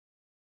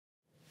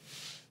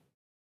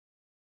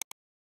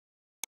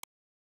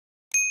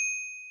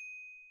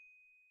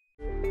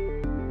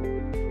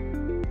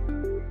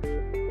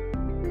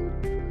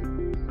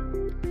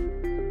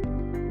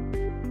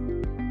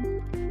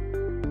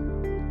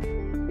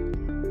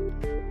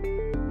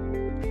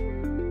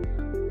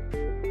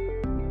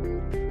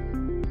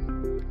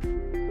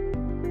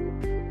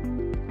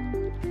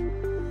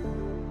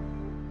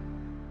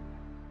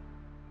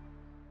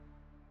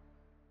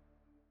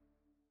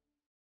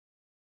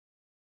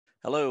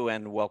Hello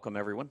and welcome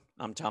everyone.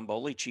 I'm Tom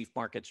Bowley, Chief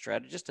Market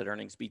Strategist at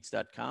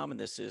earningsbeats.com, and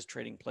this is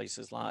Trading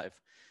Places Live.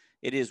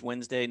 It is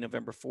Wednesday,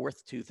 November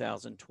 4th,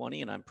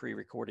 2020, and I'm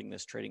pre-recording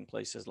this Trading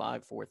Places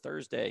Live for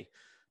Thursday,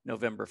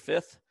 November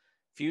 5th.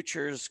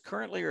 Futures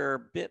currently are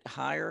a bit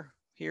higher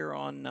here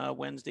on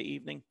Wednesday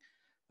evening.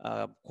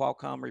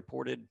 Qualcomm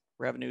reported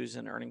revenues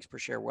and earnings per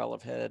share well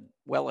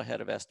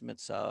ahead of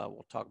estimates.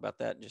 We'll talk about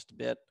that in just a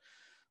bit.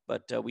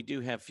 But we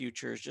do have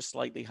futures just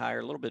slightly higher,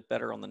 a little bit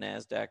better on the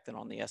NASDAQ than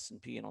on the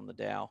S&P and on the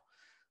Dow.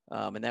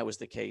 And that was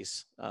the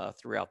case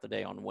throughout the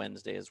day on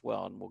Wednesday as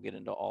well. And we'll get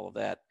into all of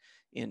that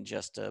in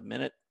just a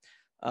minute.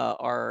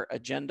 Our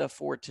agenda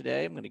for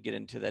today, I'm going to get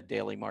into that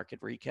daily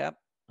market recap.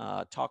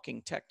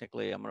 Talking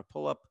technically, I'm going to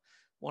pull up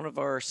one of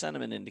our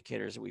sentiment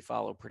indicators that we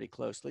follow pretty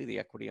closely, the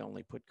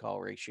equity-only put-call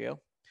ratio.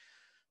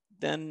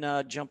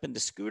 Then jump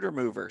into scooter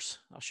movers.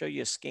 I'll show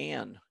you a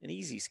scan, an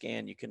easy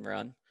scan you can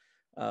run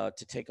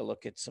to take a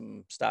look at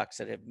some stocks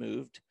that have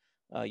moved.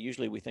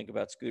 Usually we think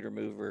about scooter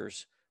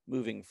movers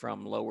moving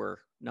from lower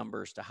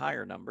numbers to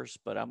higher numbers,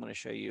 but I'm going to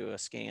show you a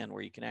scan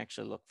where you can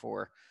actually look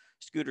for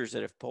scooters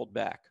that have pulled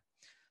back.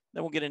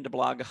 Then we'll get into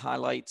blog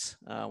highlights.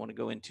 I want to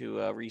go into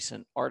a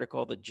recent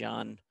article that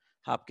John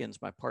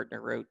Hopkins, my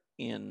partner, wrote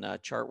in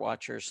Chart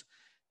Watchers,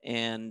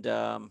 and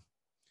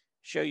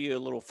show you a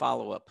little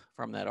follow-up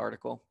from that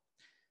article.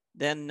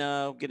 Then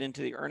we'll get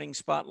into the earnings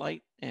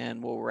spotlight,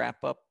 and we'll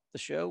wrap up the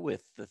show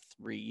with the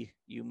three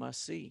you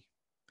must see.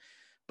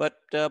 But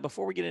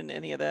before we get into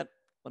any of that,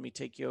 let me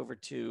take you over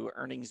to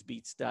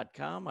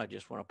earningsbeats.com. I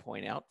just want to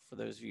point out for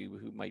those of you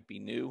who might be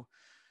new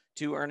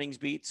to Earnings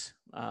Beats,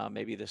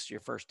 maybe this is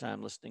your first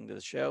time listening to the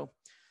show.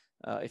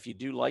 If you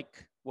do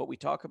like what we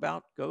talk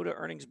about, go to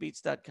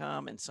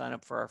earningsbeats.com and sign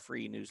up for our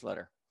free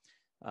newsletter.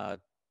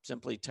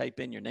 Simply type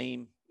in your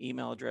name,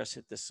 email address,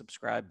 hit the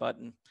subscribe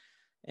button,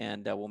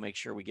 and we'll make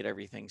sure we get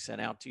everything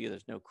sent out to you.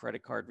 There's no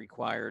credit card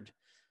required.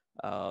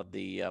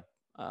 The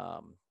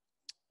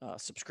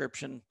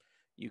subscription,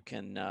 you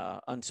can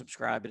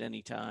unsubscribe at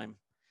any time,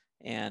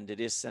 and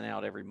it is sent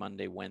out every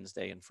Monday,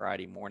 Wednesday, and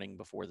Friday morning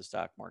before the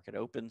stock market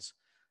opens.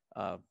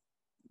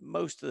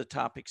 Most of the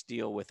topics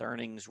deal with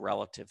earnings,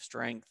 relative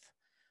strength,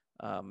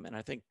 and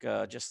I think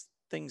just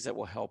things that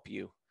will help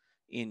you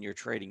in your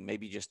trading,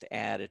 maybe just to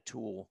add a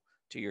tool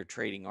to your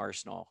trading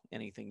arsenal.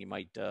 Anything you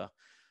might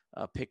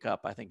pick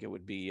up, I think it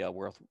would be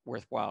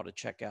worthwhile to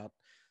check out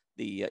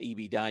the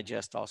EB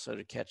Digest also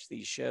to catch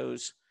these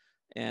shows.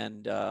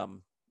 And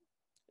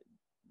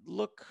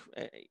look,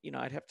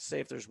 I'd have to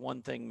say if there's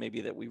one thing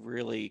maybe that we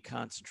really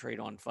concentrate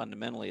on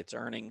fundamentally, it's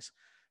earnings.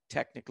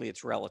 Technically,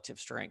 it's relative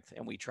strength,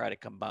 and we try to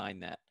combine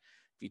that.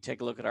 If you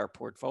take a look at our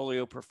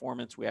portfolio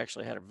performance, we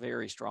actually had a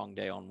very strong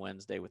day on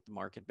Wednesday with the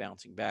market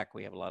bouncing back.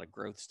 We have a lot of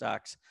growth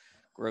stocks.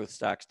 Growth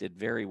stocks did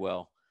very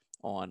well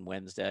on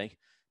Wednesday.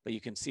 But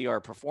you can see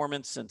our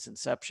performance since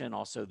inception,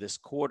 also this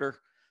quarter.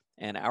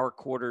 And our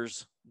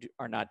quarters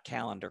are not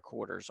calendar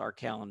quarters. Our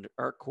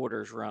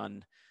quarters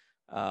run,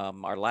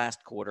 our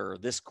last quarter, or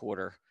this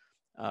quarter,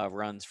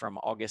 runs from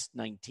August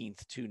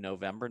 19th to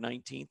November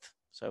 19th.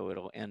 So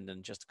it'll end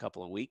in just a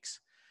couple of weeks.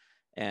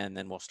 And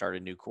then we'll start a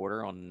new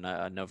quarter on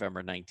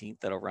November 19th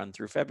that'll run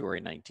through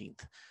February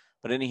 19th.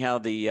 But anyhow,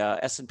 the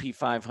S&P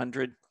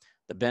 500,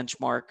 the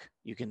benchmark,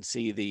 you can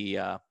see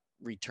the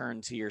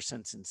returns here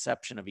since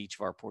inception of each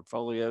of our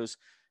portfolios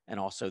and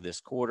also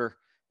this quarter.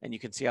 And you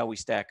can see how we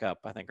stack up.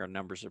 I think our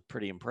numbers are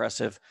pretty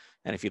impressive.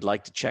 And if you'd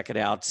like to check it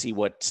out, see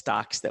what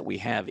stocks that we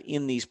have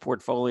in these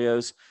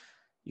portfolios,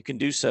 you can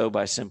do so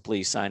by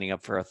simply signing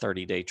up for a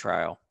 30-day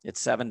trial.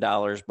 It's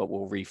 $7, but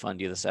we'll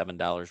refund you the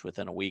 $7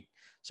 within a week.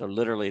 So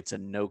literally, it's a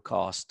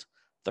no-cost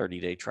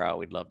 30-day trial.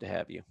 We'd love to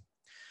have you.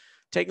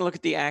 Taking a look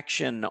at the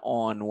action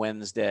on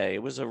Wednesday,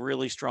 it was a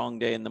really strong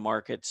day in the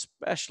market,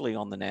 especially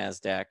on the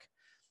NASDAQ.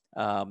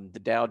 The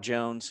Dow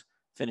Jones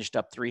finished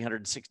up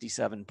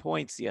 367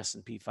 points. The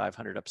S&P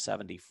 500 up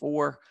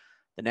 74.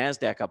 The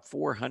NASDAQ up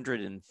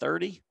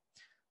 430.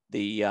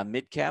 The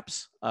mid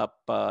caps up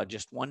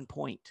just 1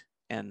 point.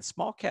 And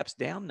small caps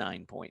down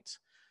 9 points.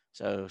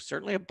 So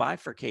certainly a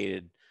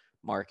bifurcated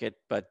market.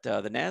 But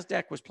the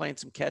NASDAQ was playing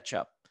some catch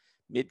up.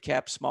 Mid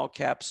caps, small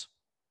caps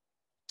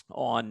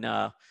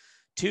on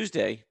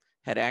Tuesday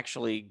had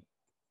actually,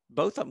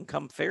 both of them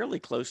come fairly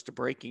close to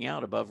breaking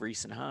out above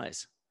recent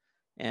highs.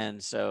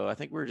 And so I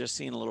think we're just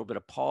seeing a little bit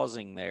of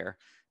pausing there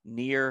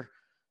near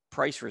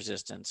price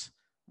resistance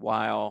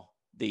while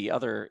the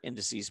other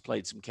indices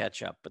played some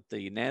catch up. But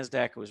the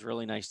NASDAQ, was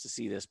really nice to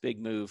see this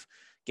big move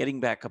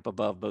getting back up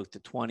above both the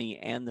 20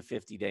 and the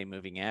 50-day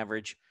moving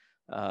average.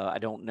 I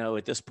don't know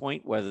at this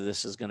point whether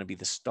this is going to be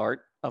the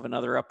start of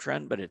another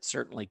uptrend, but it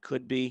certainly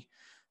could be.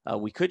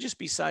 We could just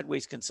be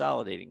sideways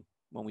consolidating.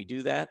 When we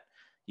do that,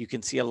 you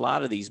can see a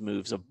lot of these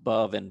moves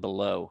above and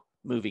below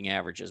moving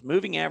averages.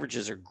 Moving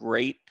averages are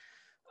great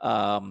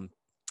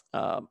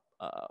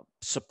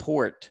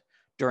support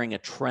during a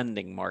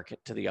trending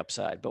market to the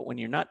upside. But when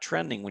you're not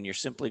trending, when you're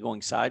simply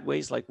going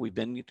sideways like we've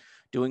been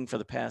doing for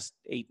the past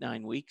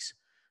 8-9 weeks,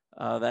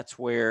 that's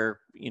where,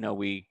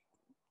 we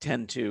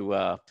tend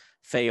to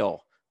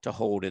fail to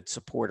hold its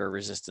support or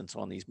resistance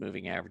on these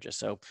moving averages.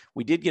 So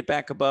we did get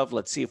back above.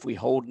 Let's see if we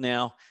hold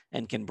now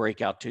and can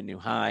break out to a new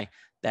high.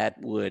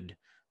 That would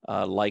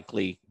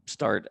likely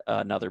start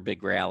another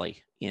big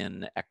rally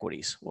in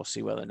equities. We'll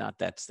see whether or not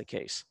that's the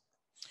case.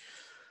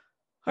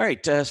 All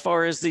right, as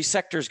far as the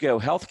sectors go,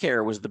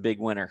 healthcare was the big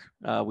winner.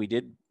 We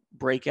did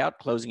break out,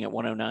 closing at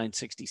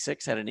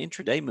 109.66, had an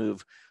intraday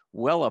move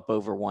well up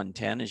over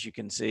 110, as you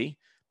can see,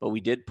 but we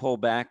did pull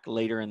back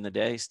later in the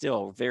day.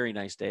 Still a very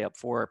nice day, up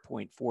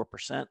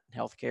 4.4%.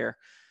 Healthcare.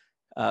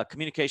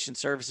 Communication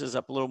services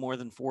up a little more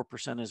than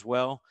 4% as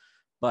well,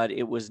 but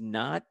it was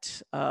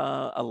not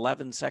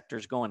 11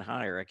 sectors going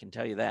higher, I can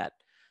tell you that.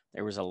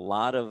 There was a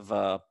lot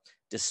of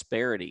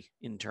disparity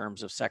in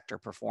terms of sector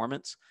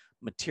performance.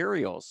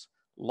 Materials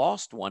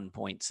lost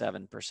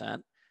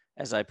 1.7%.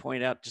 As I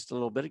pointed out just a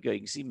little bit ago, you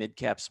can see mid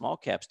caps, small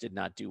caps did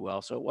not do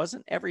well. So it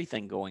wasn't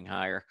everything going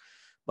higher,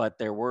 but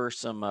there were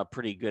some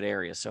pretty good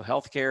areas. So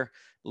healthcare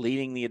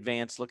leading the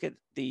advance. Look at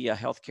the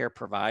healthcare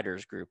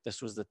providers group.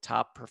 This was the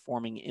top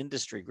performing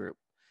industry group,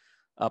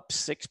 up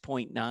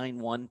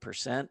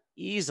 6.91%,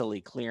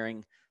 easily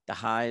clearing the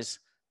highs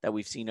that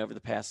we've seen over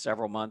the past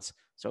several months.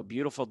 So a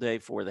beautiful day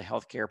for the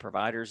healthcare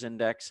providers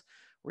index.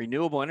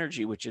 Renewable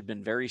energy, which had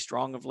been very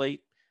strong of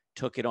late,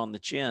 took it on the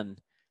chin.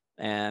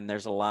 And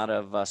there's a lot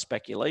of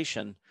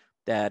speculation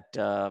that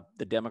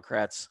the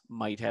Democrats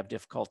might have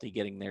difficulty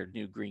getting their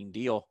new Green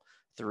Deal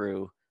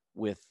through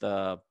with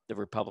the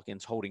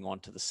Republicans holding on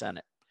to the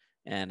Senate.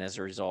 And as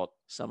a result,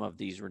 some of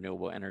these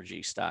renewable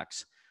energy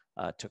stocks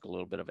took a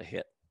little bit of a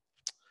hit.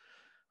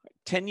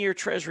 10-year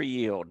Treasury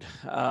yield.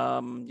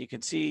 You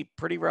can see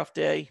pretty rough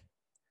day,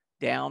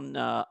 down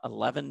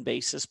 11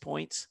 basis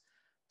points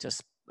to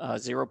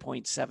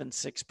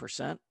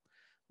 0.76%.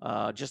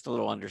 Just a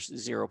little under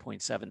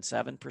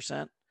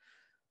 0.77%.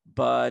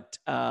 But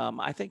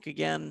I think,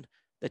 again,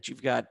 that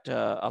you've got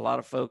a lot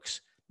of folks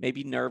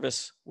maybe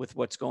nervous with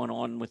what's going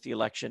on with the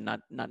election,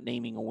 not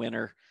naming a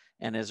winner.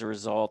 And as a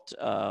result,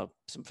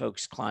 some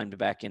folks climbed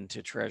back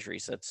into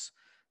treasuries. That's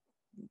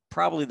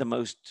probably the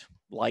most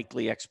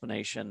likely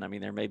explanation. I mean,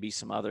 there may be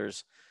some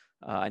others.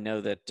 I know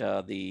that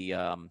the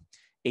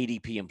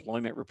ADP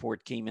employment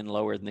report came in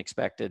lower than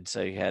expected.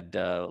 So you had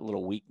a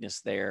little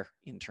weakness there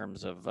in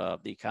terms of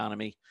the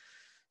economy.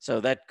 So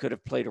that could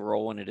have played a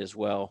role in it as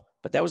well.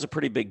 But that was a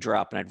pretty big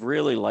drop. And I'd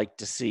really like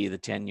to see the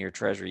 10-year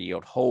Treasury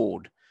yield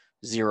hold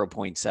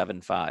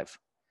 0.75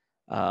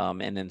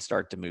 and then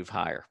start to move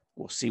higher.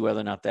 We'll see whether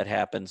or not that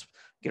happens.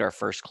 Get our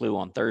first clue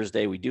on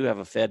Thursday. We do have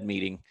a Fed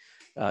meeting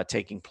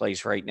taking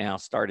place right now,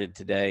 started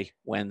today,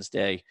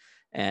 Wednesday,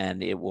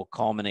 and it will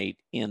culminate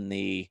in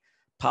the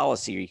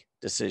policy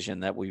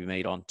decision that we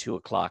made on 2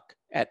 o'clock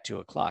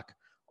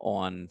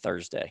on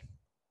Thursday.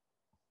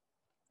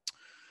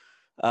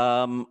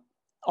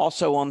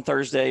 Also on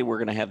Thursday, we're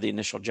going to have the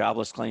initial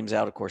jobless claims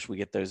out. Of course, we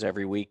get those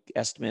every week.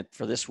 Estimate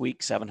for this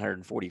week,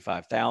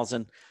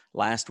 745,000.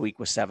 Last week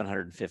was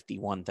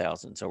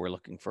 751,000. So we're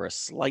looking for a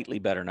slightly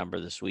better number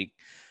this week.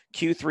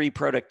 Q3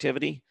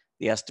 productivity,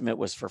 the estimate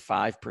was for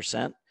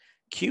 5%.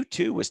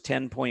 Q2 was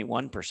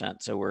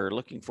 10.1%. So we're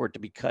looking for it to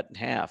be cut in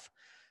half,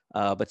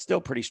 but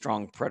still pretty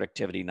strong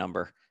productivity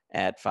number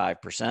at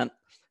 5%.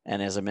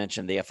 And as I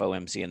mentioned, the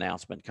FOMC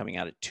announcement coming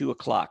out at 2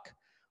 o'clock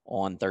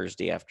on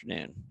Thursday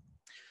afternoon.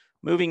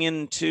 Moving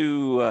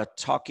into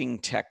talking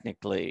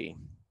technically.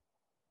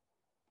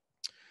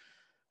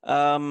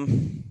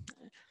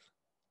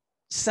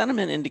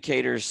 Sentiment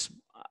indicators,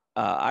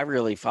 I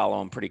really follow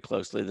them pretty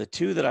closely. The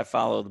two that I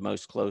follow the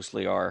most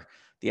closely are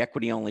the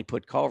equity-only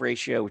put-call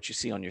ratio, which you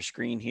see on your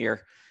screen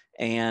here,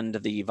 and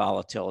the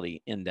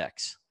volatility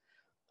index.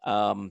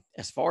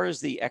 As far as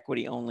the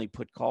equity-only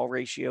put-call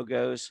ratio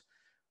goes,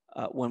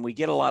 when we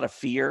get a lot of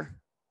fear,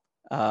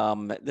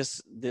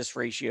 this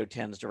ratio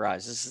tends to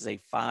rise. This is a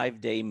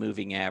 5-day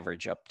moving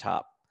average up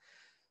top.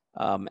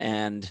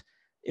 And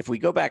if we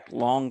go back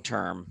long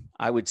term,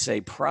 I would say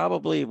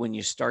probably when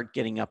you start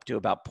getting up to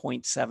about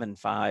 0.75,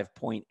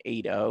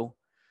 0.80,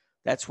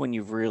 that's when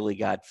you've really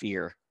got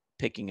fear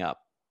picking up.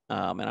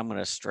 And I'm going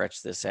to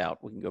stretch this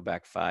out. We can go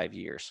back 5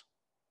 years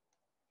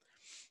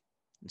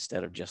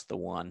instead of just the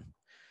one.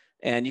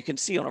 And you can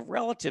see on a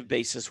relative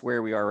basis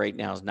where we are right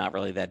now is not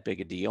really that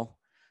big a deal.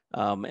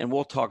 And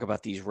we'll talk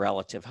about these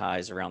relative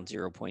highs around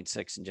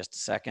 0.6 in just a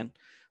second.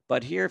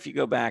 But here, if you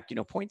go back,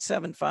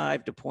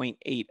 0.75 to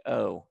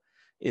 0.80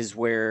 is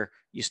where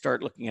you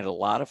start looking at a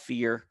lot of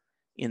fear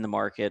in the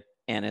market.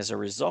 And as a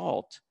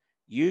result,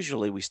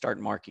 usually we start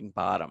marking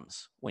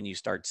bottoms when you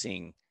start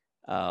seeing,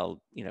 0.75,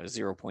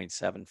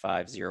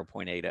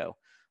 0.80.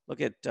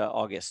 Look at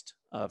August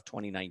of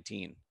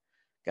 2019,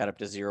 got up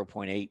to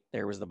 0.8.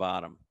 There was the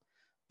bottom.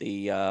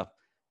 The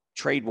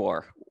trade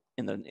war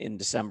in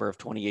December of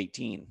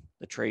 2018,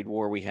 the trade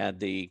war, we had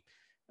the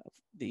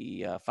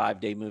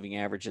 5-day moving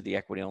average of the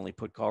equity only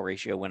put call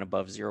ratio went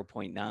above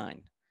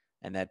 0.9,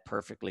 and that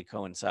perfectly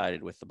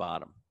coincided with the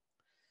bottom.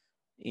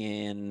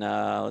 In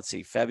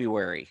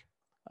February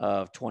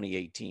of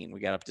 2018, we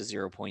got up to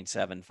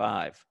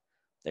 0.75.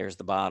 There's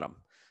the bottom.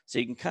 So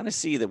you can kind of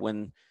see that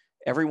when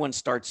everyone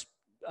starts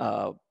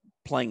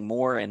playing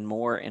more and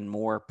more and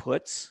more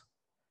puts,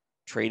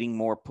 trading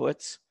more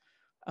puts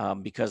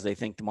because they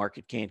think the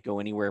market can't go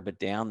anywhere but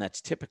down.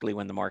 That's typically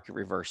when the market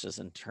reverses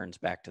and turns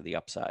back to the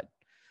upside.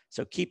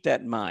 So keep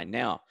that in mind.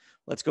 Now,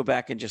 let's go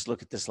back and just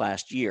look at this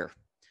last year,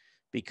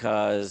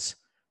 because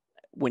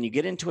when you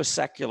get into a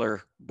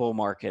secular bull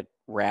market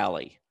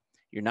rally,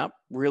 you're not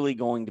really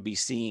going to be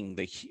seeing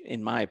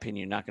in my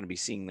opinion, you're not going to be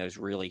seeing those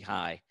really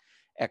high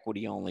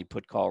equity only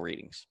put call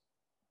readings.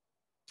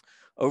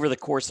 Over the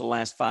course of the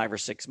last 5 or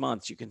 6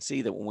 months, you can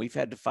see that when we've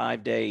had the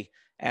 5-day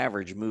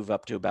average move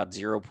up to about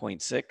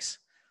 0.6,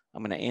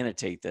 I'm going to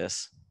annotate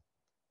this.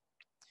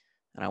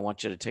 And I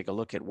want you to take a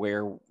look at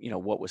where,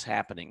 what was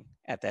happening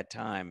at that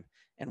time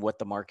and what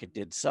the market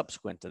did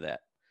subsequent to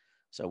that.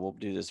 So we'll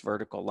do this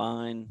vertical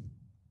line.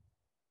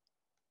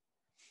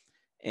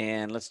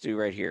 And let's do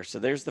right here. So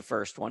there's the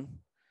first one.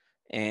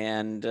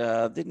 And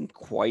didn't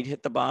quite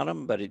hit the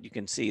bottom, but you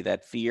can see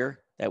that fear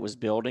that was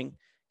building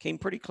came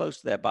pretty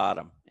close to that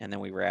bottom. And then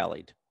we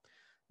rallied.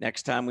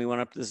 Next time we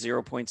went up to the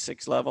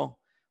 0.6 level,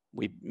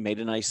 we made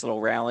a nice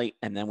little rally,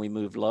 and then we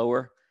moved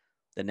lower.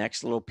 The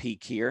next little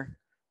peak here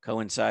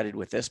coincided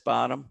with this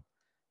bottom.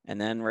 And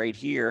then right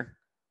here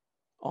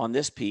on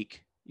this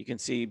peak, you can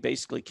see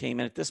basically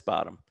came in at this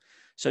bottom.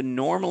 So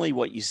normally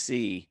what you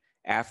see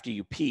after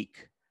you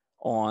peak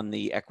on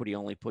the equity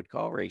only put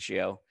call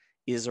ratio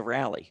is a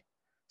rally.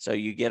 So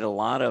you get a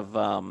lot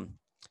of,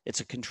 it's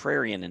a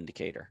contrarian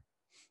indicator.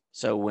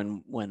 So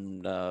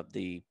when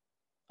the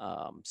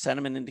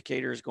sentiment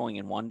indicator is going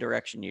in one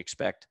direction, you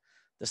expect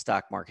the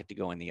stock market to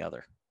go in the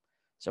other.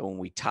 So when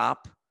we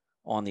top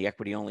on the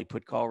equity only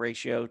put call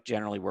ratio,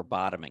 generally we're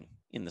bottoming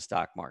in the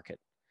stock market.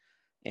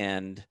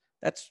 And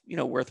that's,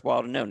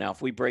 worthwhile to know. Now,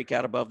 if we break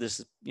out above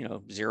this,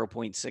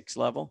 0.6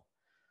 level,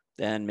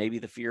 then maybe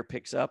the fear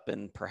picks up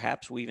and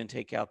perhaps we even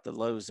take out the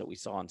lows that we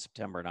saw in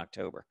September and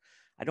October.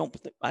 I don't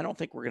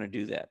think we're going to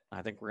do that.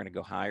 I think we're going to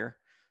go higher,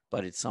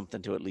 but it's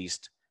something to at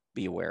least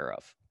be aware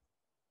of.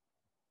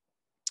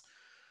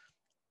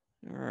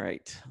 All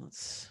right,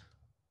 let's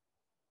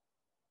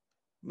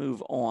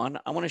move on.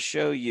 I want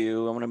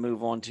to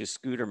move on to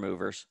Scooter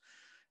Movers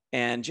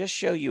and just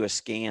show you a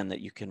scan that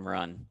you can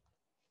run.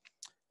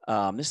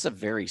 This is a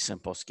very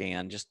simple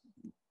scan. Just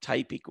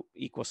type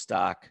equal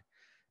stock,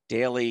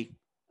 daily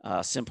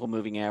simple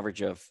moving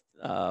average of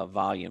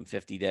volume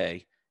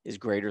 50-day is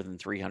greater than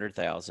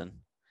 300,000.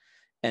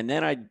 And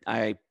then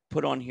I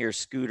put on here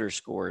scooter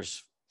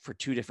scores for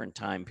 2 different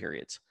time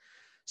periods.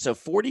 So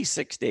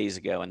 46 days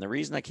ago, and the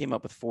reason I came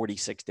up with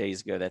 46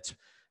 days ago,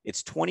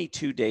 it's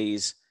 22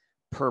 days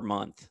per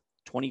month,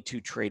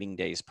 22 trading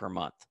days per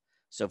month.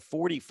 So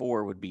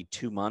 44 would be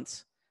 2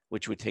 months,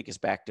 which would take us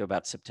back to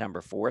about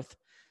September 4th.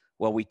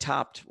 Well, we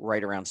topped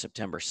right around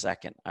September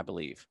 2nd, I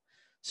believe.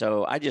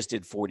 So I just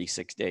did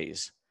 46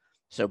 days.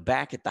 So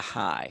back at the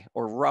high,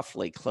 or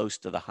roughly close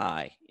to the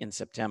high in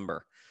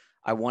September,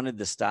 I wanted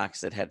the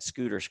stocks that had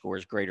scooter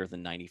scores greater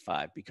than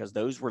 95 because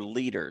those were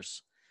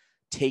leaders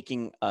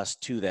taking us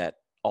to that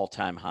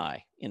all-time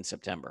high in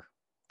September.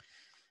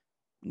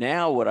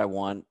 Now what I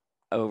want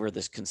over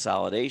this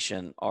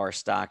consolidation are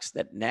stocks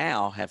that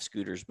now have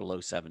scooters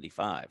below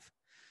 75.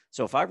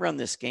 So if I run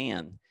this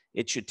scan,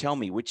 it should tell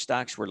me which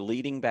stocks were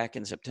leading back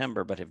in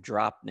September but have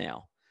dropped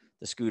now.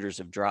 The scooters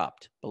have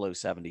dropped below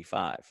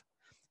 75.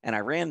 And I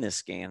ran this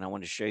scan. I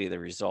want to show you the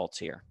results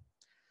here.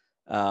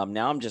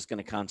 Now I'm just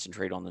going to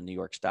concentrate on the New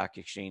York Stock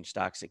Exchange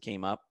stocks that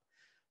came up.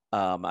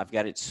 I've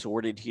got it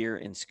sorted here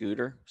in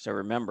scooter. So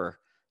remember,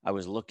 I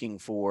was looking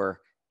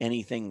for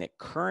anything that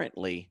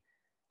currently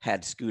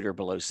had scooter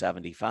below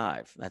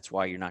 75. That's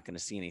why you're not going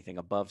to see anything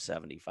above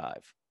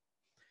 75.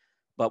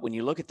 But when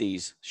you look at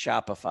these,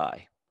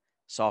 Shopify,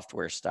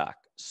 software stock,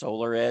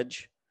 Solar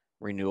Edge,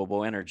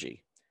 renewable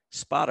energy,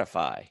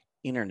 Spotify,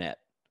 internet,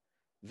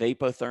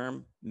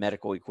 Vapotherm,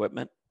 medical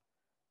equipment,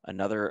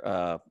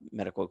 another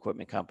medical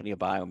equipment company, a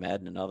Biomed,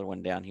 and another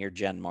one down here,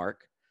 Genmark,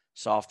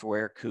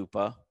 software,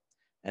 Coupa,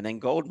 and then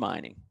gold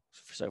mining.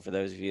 So for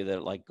those of you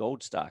that like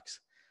gold stocks,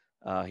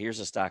 here's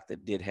a stock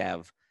that did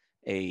have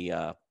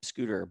a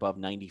scooter above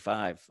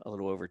 95 a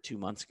little over 2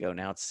 months ago.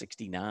 Now it's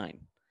 69.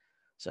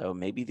 So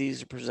maybe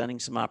these are presenting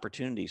some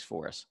opportunities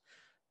for us.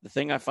 The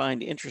thing I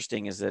find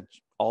interesting is that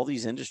all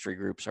these industry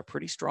groups are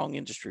pretty strong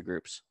industry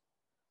groups.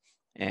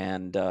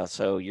 And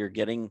so you're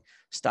getting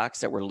stocks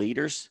that were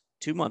leaders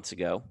 2 months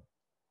ago,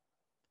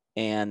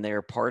 and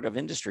they're part of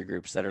industry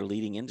groups that are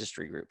leading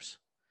industry groups.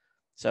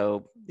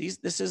 So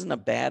this isn't a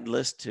bad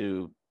list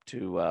to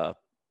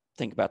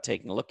think about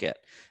taking a look at.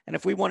 And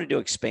if we wanted to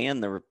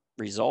expand the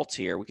results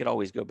here, we could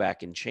always go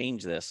back and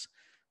change this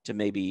to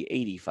maybe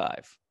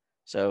 85.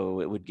 So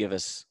it would give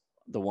us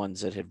the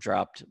ones that have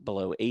dropped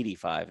below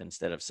 85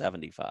 instead of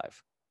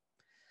 75.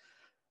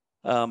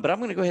 But I'm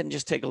going to go ahead and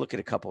just take a look at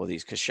a couple of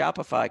these because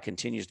Shopify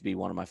continues to be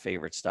one of my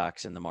favorite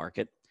stocks in the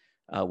market.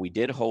 We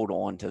did hold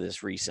on to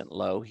this recent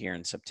low here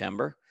in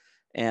September,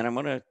 and I'm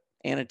going to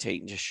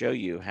annotate and just show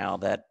you how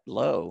that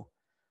low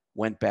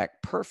went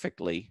back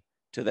perfectly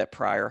to that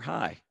prior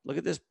high. Look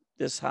at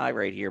this high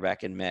right here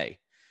back in May.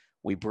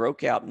 We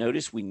broke out.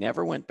 Notice we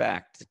never went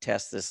back to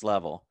test this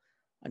level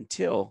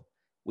until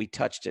we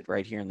touched it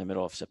right here in the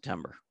middle of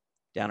September,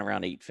 down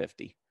around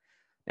 850.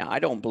 Now, I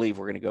don't believe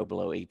we're going to go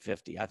below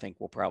 850. I think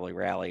we'll probably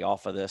rally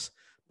off of this.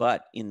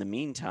 But in the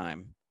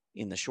meantime,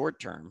 in the short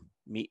term,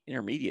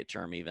 intermediate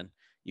term even,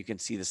 you can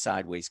see the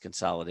sideways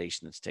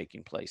consolidation that's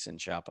taking place in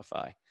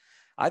Shopify.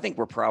 I think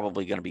we're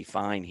probably going to be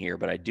fine here,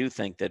 but I do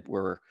think that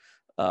we're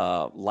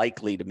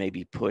likely to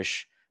maybe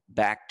push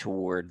back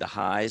toward the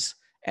highs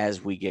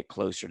as we get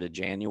closer to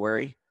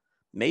January,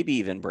 maybe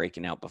even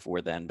breaking out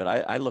before then. But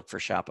I look for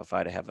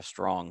Shopify to have a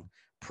strong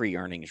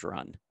pre-earnings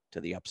run to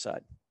the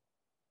upside.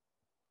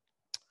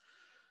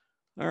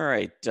 All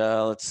right,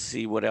 let's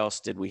see, what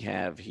else did we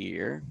have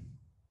here?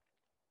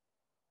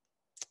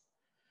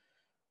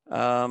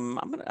 I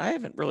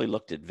haven't really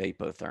looked at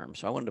Vapotherm,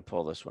 so I wanted to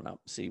pull this one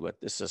up, see what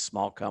this is. A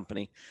small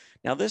company.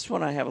 Now, this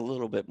one I have a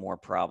little bit more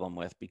problem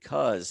with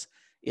because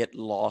it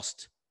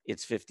lost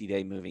its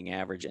 50-day moving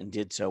average and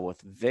did so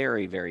with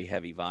very, very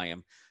heavy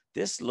volume.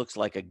 This looks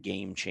like a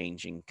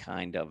game-changing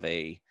kind of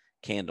a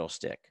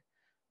candlestick.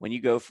 When you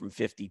go from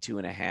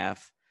 52.5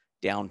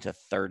 down to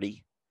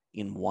 30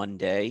 in one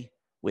day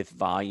with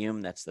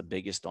volume, that's the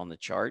biggest on the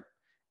chart,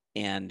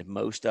 and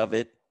most of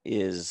it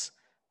is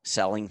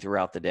selling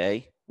throughout the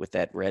day with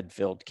that red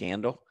filled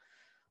candle.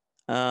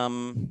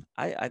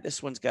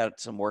 This one's got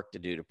some work to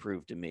do to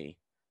prove to me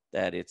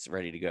that it's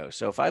ready to go.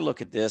 So if I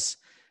look at this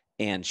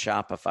and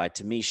Shopify,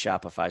 to me,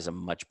 Shopify is a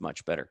much,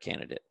 much better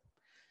candidate.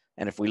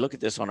 And if we look at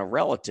this on a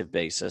relative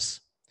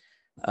basis,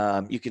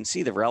 you can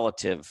see the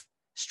relative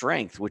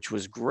strength, which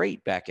was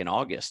great back in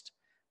August,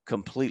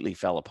 completely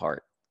fell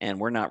apart. And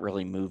we're not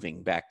really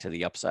moving back to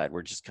the upside.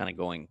 We're just kind of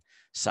going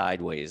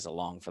sideways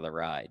along for the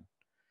ride.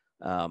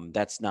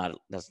 That's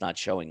not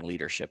showing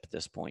leadership at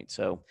this point.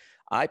 So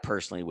I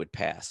personally would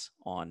pass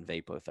on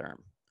Vapotherm.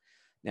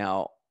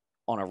 Now,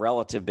 on a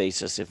relative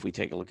basis, if we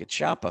take a look at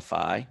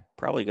Shopify,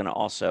 probably going to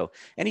also,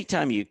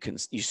 anytime you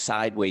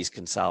sideways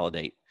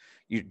consolidate,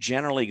 you're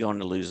generally going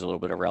to lose a little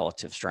bit of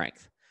relative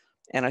strength.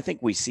 And I think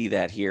we see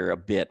that here a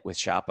bit with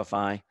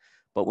Shopify.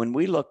 But when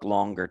we look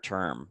longer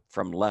term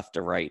from left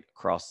to right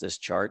across this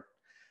chart,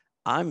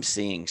 I'm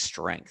seeing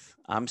strength.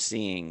 I'm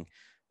seeing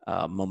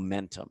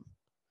momentum.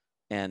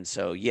 And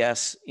so,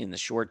 yes, in the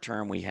short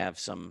term, we have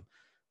some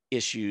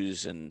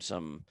issues and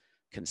some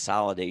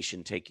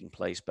consolidation taking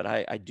place. But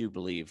I do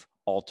believe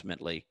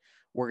ultimately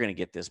we're going to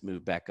get this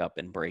move back up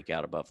and break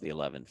out above the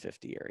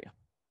 1150 area.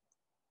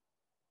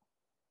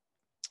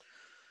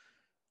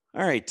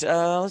 All right,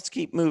 let's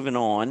keep moving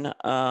on.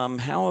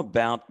 How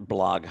about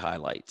blog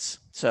highlights?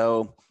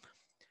 So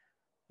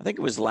I think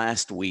it was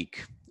last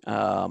week.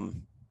 Let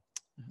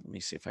me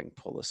see if I can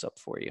pull this up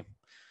for you.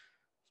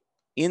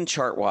 In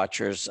Chart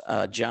Watchers,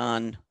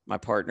 John, my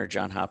partner,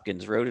 John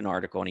Hopkins, wrote an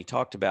article and he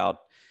talked about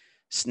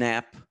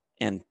Snap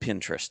and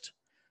Pinterest,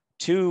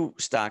 two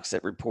stocks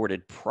that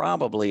reported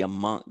probably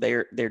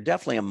they're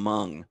definitely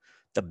among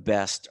the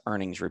best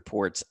earnings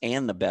reports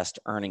and the best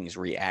earnings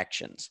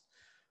reactions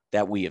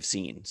that we have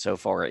seen so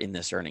far in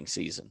this earnings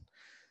season.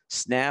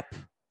 Snap,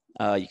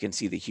 you can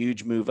see the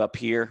huge move up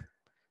here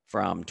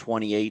from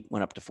 28,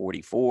 went up to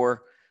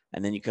 44.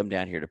 And then you come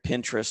down here to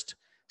Pinterest.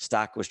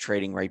 Stock was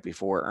trading right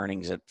before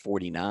earnings at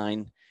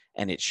 49,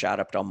 and it shot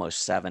up to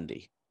almost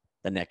 70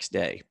 the next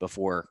day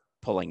before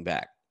pulling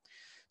back.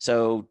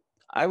 So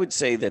I would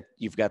say that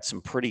you've got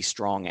some pretty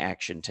strong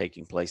action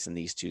taking place in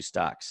these two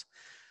stocks.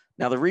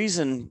 Now, the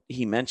reason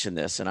he mentioned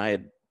this, and I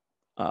had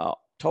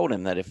told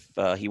him that if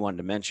he wanted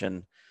to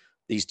mention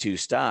these two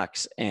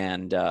stocks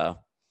and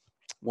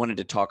wanted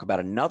to talk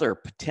about another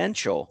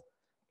potential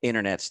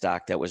internet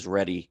stock that was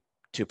ready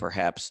to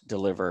perhaps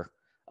deliver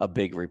a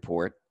big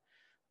report,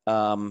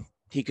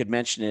 he could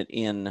mention it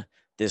in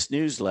this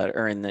newsletter,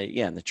 or in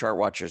the Chart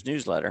Watchers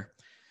newsletter.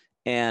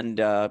 And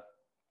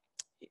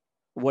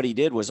what he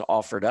did was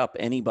offered up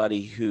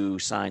anybody who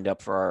signed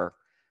up for our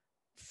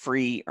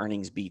free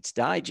Earnings Beats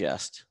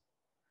Digest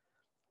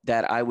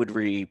that I would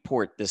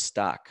report this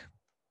stock,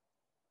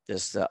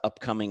 this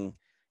upcoming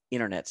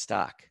internet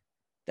stock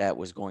that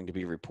was going to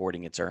be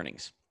reporting its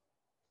earnings.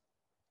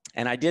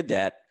 And I did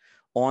that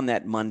on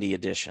that Monday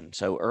edition.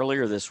 So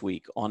earlier this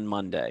week on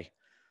Monday,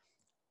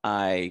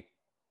 let's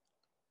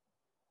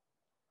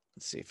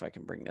see if I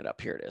can bring that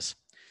up. Here it is.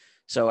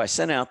 So I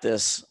sent out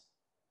this,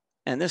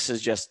 and this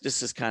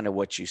is kind of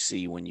what you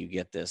see when you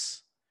get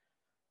this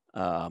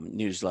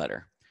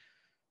newsletter.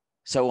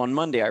 So on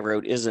Monday, I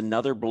wrote, is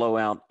another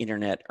blowout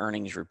internet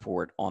earnings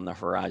report on the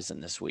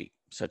horizon this week?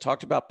 So I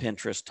talked about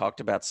Pinterest, talked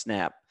about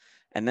Snap,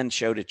 and then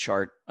showed a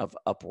chart of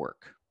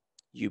Upwork,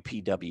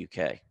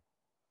 UPWK.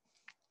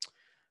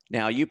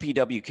 Now,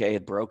 UPWK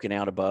had broken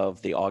out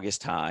above the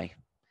August high,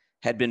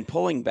 had been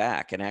pulling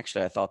back, and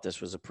actually I thought this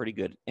was a pretty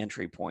good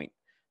entry point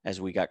as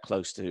we got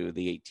close to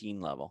the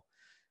 18 level.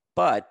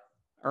 But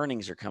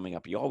earnings are coming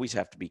up. You always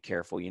have to be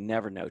careful. You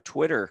never know.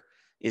 Twitter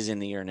is in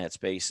the internet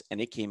space, and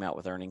it came out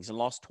with earnings and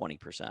lost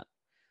 20%.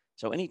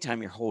 So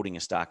anytime you're holding a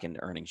stock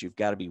into earnings, you've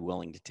got to be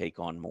willing to take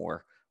on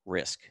more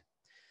risk.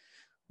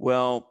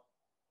 Well,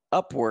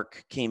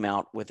 Upwork came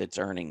out with its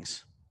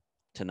earnings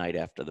tonight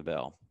after the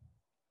bell.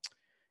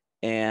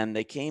 and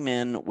they came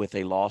in with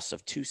a loss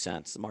of 2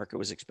 cents. The market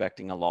was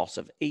expecting a loss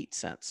of 8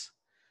 cents.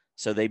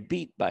 So they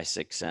beat by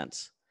 6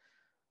 cents.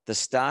 The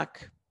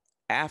stock,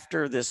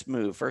 after this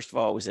move, first of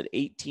all, it was at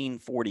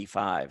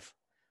 1845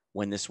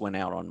 when this went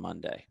out on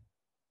Monday.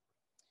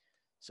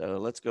 So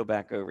let's go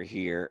back over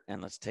here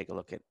and let's take a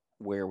look at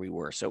where we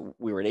were. So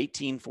we were at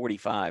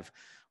 1845.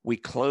 We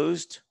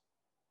closed,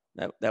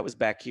 that was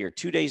back here.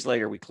 2 days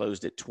later, we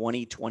closed at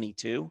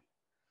 2022,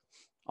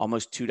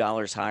 almost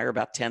 $2 higher,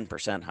 about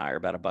 10% higher,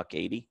 about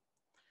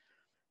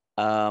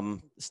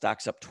 $1.80.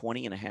 Stock's up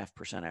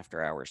 20.5%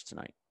 after hours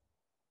tonight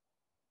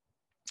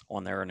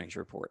on their earnings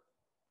report.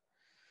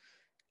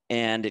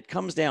 And it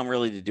comes down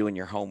really to doing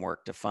your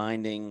homework, to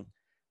finding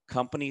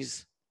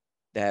companies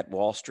that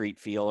Wall Street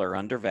feel are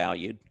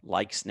undervalued,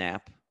 like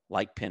Snap,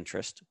 like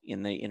Pinterest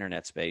in the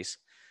internet space,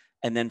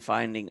 and then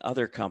finding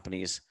other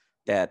companies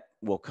that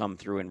will come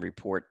through and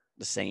report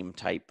the same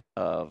type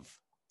of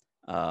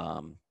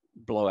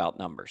blowout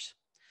numbers.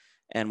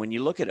 And when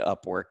you look at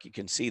Upwork, you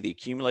can see the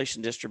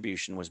accumulation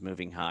distribution was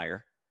moving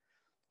higher,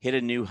 hit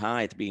a new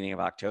high at the beginning of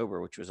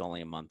October, which was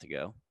only a month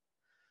ago.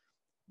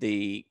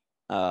 The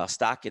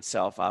stock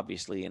itself,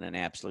 obviously, in an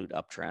absolute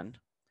uptrend.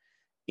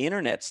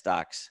 Internet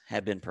stocks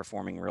have been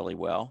performing really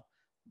well,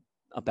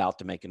 about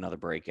to make another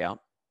breakout.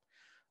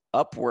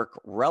 Upwork,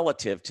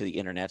 relative to the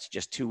internets,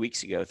 just 2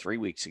 weeks ago, 3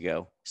 weeks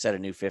ago, set a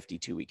new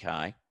 52-week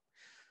high.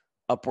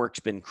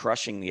 Upwork's been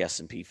crushing the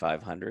S&P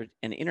 500,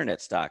 and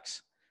internet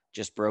stocks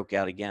just broke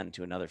out again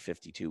to another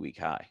 52-week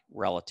high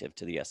relative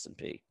to the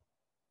S&P.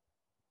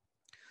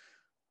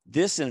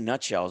 This, in a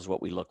nutshell, is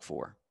what we look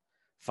for.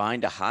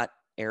 Find a hot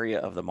area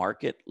of the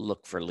market,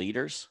 look for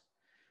leaders.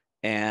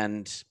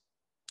 And,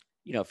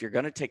 you know, if you're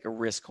going to take a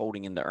risk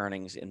holding into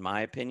earnings, in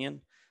my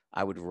opinion,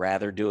 I would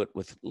rather do it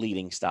with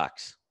leading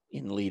stocks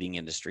in leading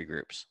industry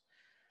groups.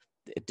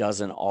 It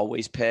doesn't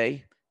always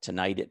pay.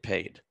 Tonight it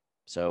paid.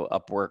 So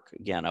Upwork,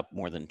 again, up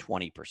more than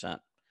 20%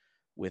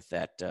 with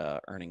that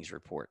earnings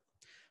report.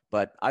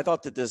 But I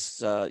thought that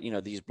this, you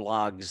know, these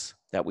blogs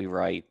that we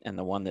write and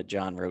the one that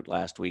John wrote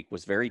last week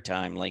was very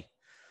timely.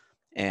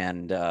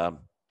 And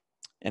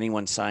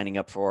anyone signing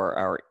up for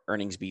our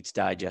Earnings Beats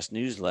Digest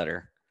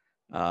newsletter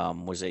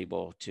was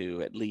able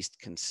to at least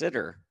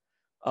consider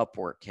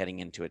Upwork heading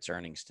into its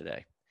earnings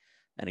today.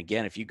 And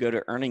again, if you go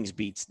to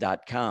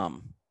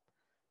earningsbeats.com,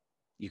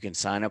 you can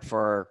sign up for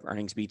our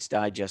Earnings Beats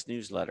Digest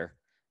newsletter,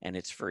 and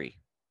it's free.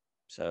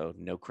 So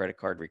no credit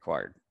card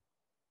required.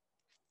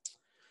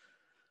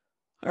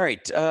 All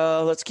right,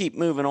 let's keep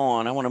moving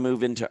on. I want to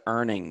move into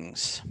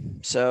earnings.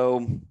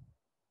 So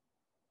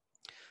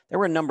there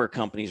were a number of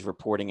companies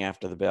reporting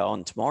after the bell,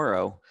 and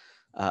tomorrow,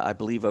 I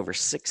believe over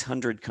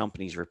 600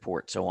 companies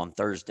report. So on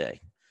Thursday,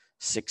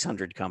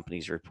 600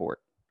 companies report.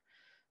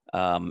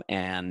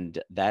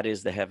 And that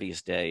is the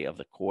heaviest day of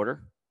the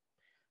quarter.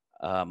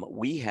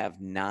 We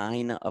have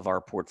 9 of our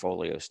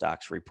portfolio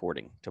stocks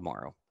reporting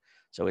tomorrow.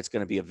 So it's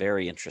going to be a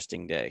very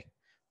interesting day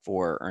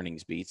for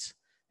earnings beats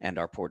and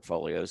our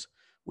portfolios.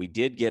 We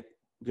did get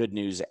good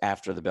news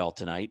after the bell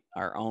tonight.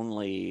 Our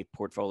only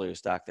portfolio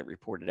stock that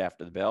reported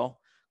after the bell,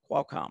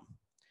 Qualcomm.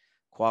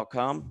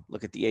 Qualcomm,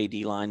 look at the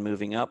AD line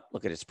moving up.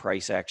 Look at its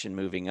price action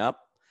moving up.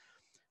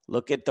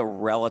 Look at the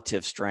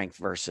relative strength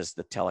versus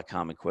the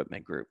telecom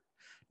equipment group.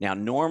 Now,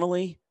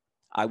 normally,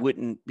 I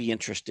wouldn't be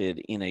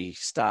interested in a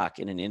stock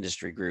in an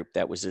industry group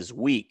that was as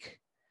weak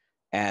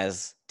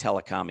as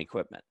telecom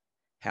equipment.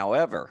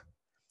 However,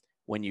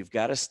 when you've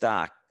got a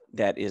stock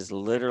that is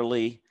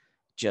literally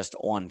just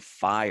on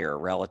fire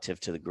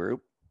relative to the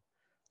group,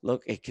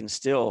 look, it can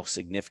still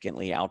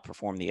significantly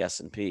outperform the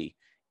S&P,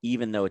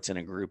 even though it's in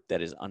a group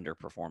that is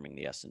underperforming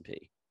the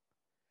S&P.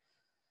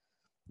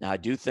 Now, I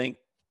do think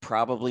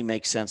probably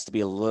makes sense to be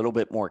a little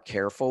bit more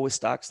careful with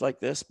stocks like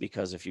this,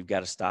 because if you've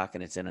got a stock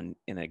and it's in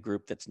a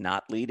group that's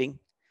not leading,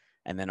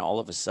 and then all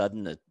of a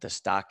sudden the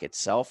stock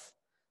itself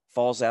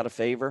falls out of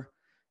favor,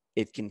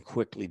 it can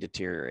quickly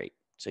deteriorate.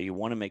 So you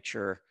want to make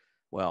sure,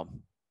 well,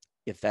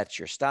 if that's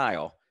your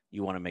style,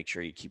 you want to make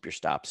sure you keep your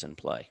stops in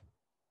play.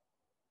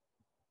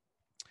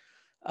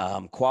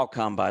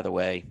 Qualcomm, by the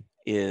way,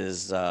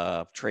 is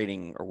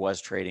trading, or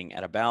was trading,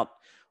 at about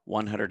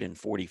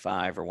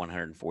 $145 or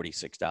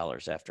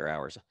 $146 after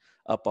hours,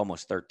 up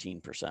almost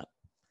 13%.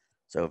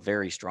 So a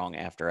very strong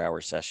after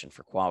hours session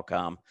for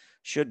Qualcomm.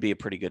 Should be a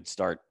pretty good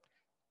start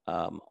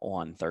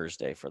on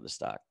Thursday for the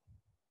stock.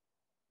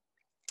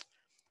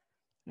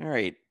 All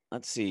right,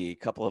 let's see, a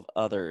couple of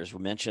others.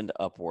 We mentioned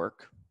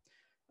Upwork.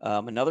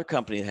 Another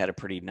company that had a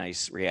pretty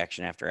nice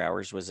reaction after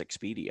hours was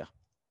Expedia.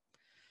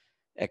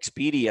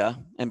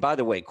 Expedia, and by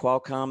the way,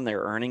 Qualcomm,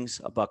 their earnings,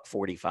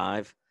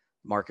 $1.45.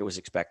 Market was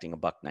expecting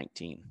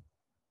 $1.19.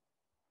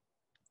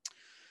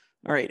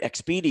 All right,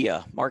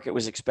 Expedia, market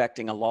was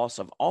expecting a loss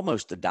of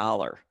almost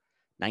 $1,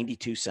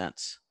 92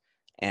 cents.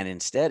 And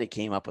instead, it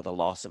came up with a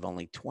loss of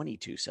only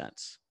 22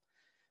 cents.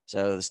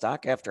 So the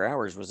stock after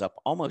hours was up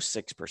almost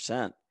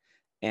 6%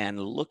 and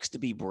looks to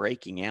be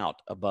breaking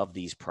out above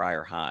these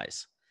prior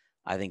highs.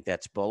 I think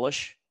that's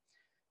bullish.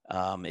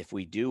 If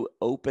we do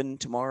open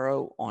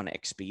tomorrow on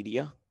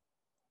Expedia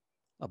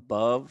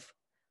above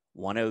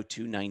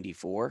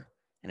 102.94,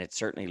 and it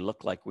certainly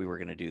looked like we were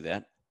going to do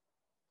that,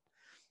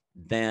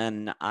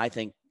 then I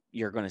think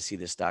you're going to see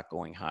the stock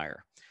going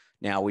higher.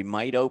 Now, we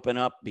might open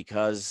up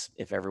because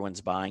if everyone's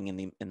buying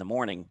in the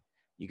morning,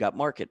 you got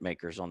market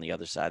makers on the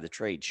other side of the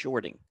trade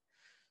shorting.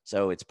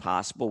 So it's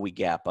possible we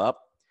gap up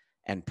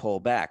and pull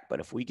back. But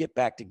if we get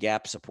back to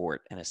gap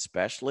support, and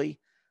especially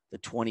the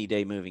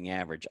 20-day moving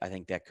average, I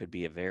think that could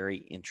be a very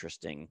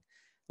interesting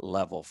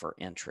level for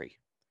entry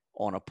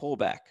on a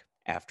pullback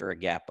after a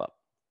gap up.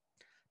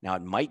 Now,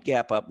 it might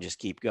gap up and just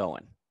keep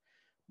going,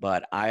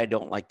 but I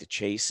don't like to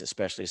chase,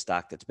 especially a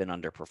stock that's been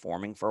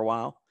underperforming for a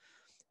while.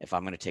 If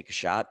I'm going to take a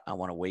shot, I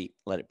want to wait,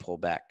 let it pull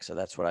back. So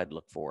that's what I'd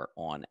look for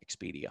on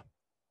Expedia.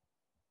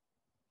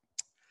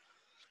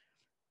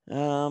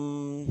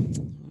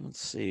 Let's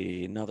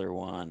see, another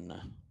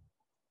one.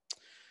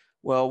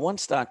 Well, one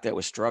stock that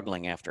was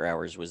struggling after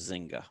hours was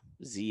Zynga,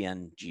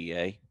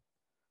 ZNGA.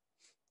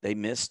 They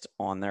missed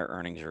on their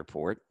earnings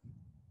report.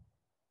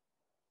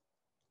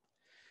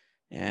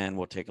 And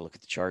we'll take a look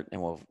at the chart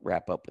and we'll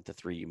wrap up with the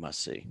three you must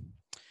see.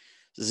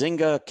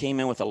 Zynga came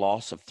in with a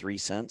loss of 3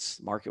 cents.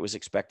 The market was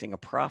expecting a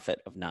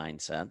profit of 9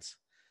 cents.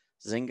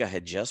 Zynga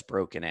had just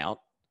broken out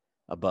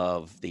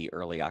above the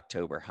early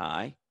October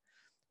high.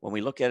 When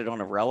we look at it on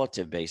a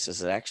relative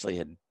basis, it actually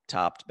had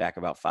topped back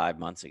about 5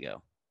 months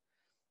ago.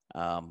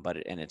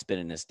 And it's been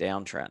in this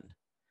downtrend.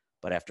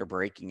 But after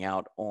breaking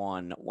out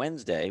on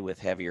Wednesday with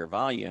heavier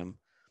volume,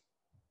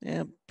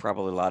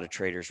 probably a lot of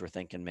traders were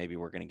thinking maybe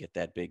we're going to get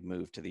that big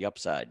move to the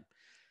upside.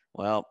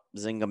 Well,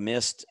 Zynga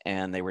missed,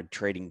 and they were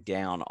trading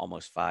down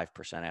almost 5%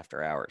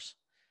 after hours.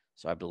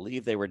 So I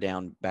believe they were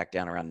back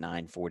down around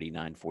 940,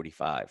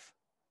 945.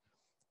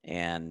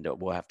 And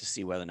we'll have to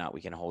see whether or not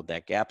we can hold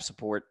that gap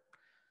support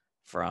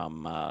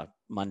from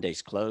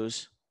Monday's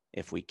close.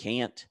 If we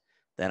can't,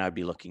 then I'd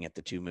be looking at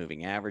the two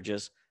moving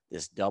averages.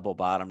 This double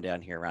bottom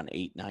down here around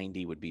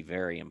 890 would be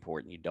very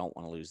important. You don't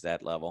want to lose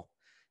that level,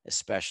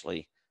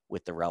 especially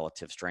with the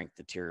relative strength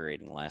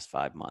deteriorating the last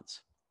 5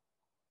 months.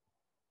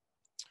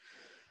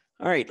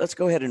 All right, let's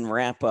go ahead and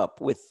wrap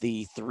up with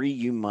the three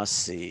you must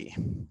see.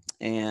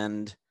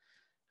 And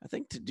I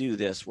think to do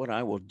this, what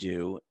I will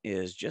do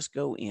is just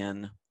go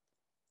in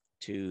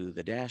to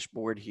the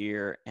dashboard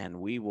here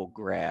and we will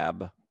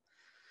grab,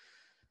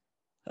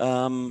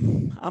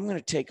 I'm going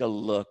to take a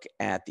look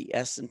at the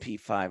S&P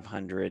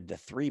 500, the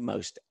three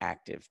most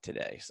active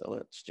today. So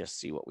let's just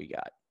see what we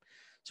got.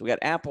 So we got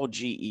Apple,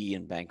 GE,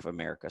 and Bank of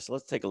America. So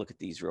let's take a look at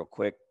these real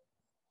quick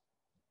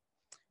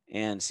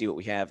and see what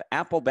we have.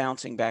 Apple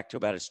bouncing back to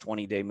about its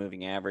 20-day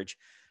moving average.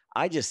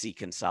 I just see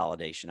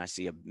consolidation. I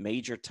see a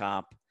major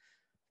top,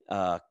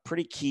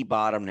 pretty key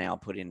bottom now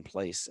put in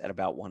place at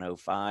about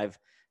 105.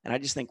 And I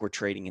just think we're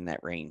trading in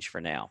that range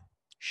for now.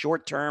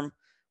 Short term,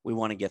 we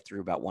want to get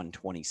through about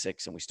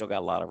 126, and we still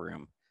got a lot of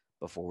room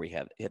before we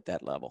hit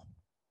that level.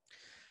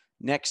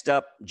 Next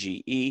up,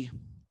 GE.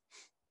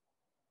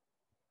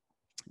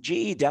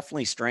 GE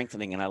definitely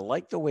strengthening, and I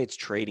like the way it's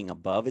trading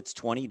above its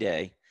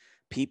 20-day.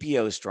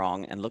 PPO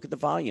strong, and look at the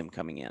volume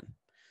coming in.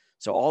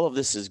 So all of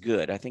this is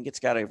good. I think it's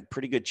got a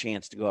pretty good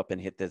chance to go up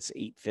and hit this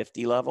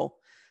 850 level.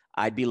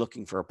 I'd be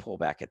looking for a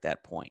pullback at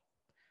that point.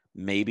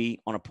 Maybe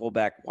on a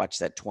pullback, watch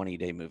that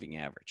 20-day moving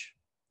average.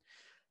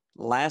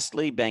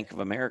 Lastly, Bank of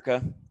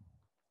America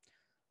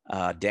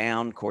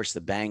down. Of course,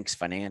 the banks,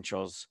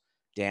 financials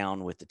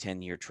down with the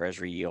 10-year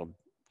Treasury yield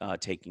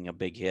taking a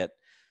big hit.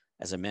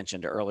 As I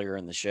mentioned earlier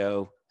in the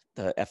show,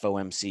 the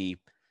FOMC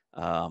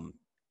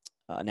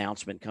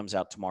announcement comes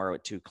out tomorrow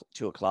at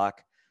 2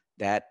 o'clock.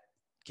 That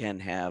can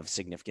have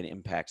significant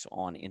impacts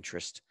on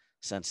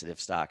interest-sensitive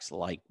stocks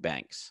like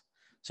banks.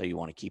 So you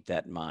want to keep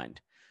that in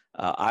mind.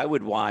 I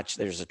would watch,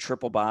 there's a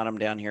triple bottom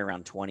down here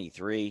around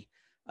 23,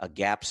 a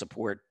gap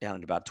support down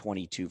at about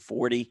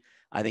 2240.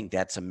 I think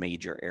that's a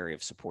major area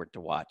of support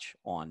to watch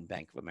on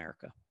Bank of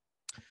America.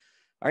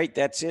 All right,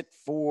 that's it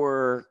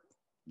for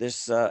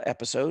this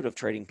episode of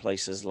Trading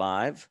Places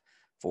Live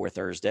for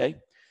Thursday.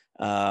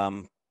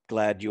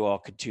 Glad you all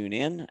could tune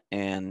in,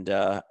 and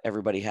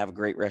everybody have a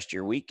great rest of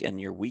your week and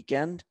your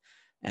weekend.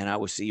 And I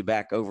will see you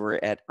back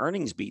over at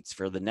Earnings Beats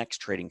for the next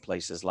Trading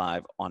Places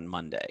Live on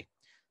Monday.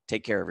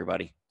 Take care,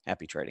 everybody.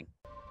 Happy trading.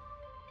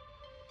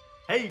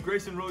 Hey,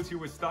 Grayson Rose here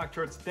with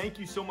StockCharts. Thank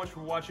you so much for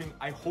watching.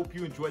 I hope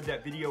you enjoyed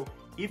that video.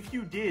 If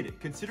you did,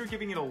 consider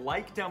giving it a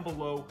like down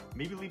below,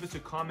 maybe leave us a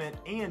comment,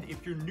 and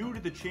if you're new to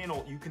the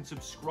channel, you can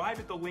subscribe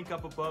at the link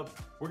up above.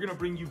 We're going to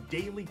bring you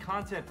daily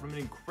content from an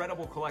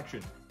incredible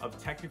collection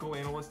of technical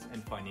analysts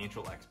and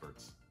financial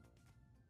experts.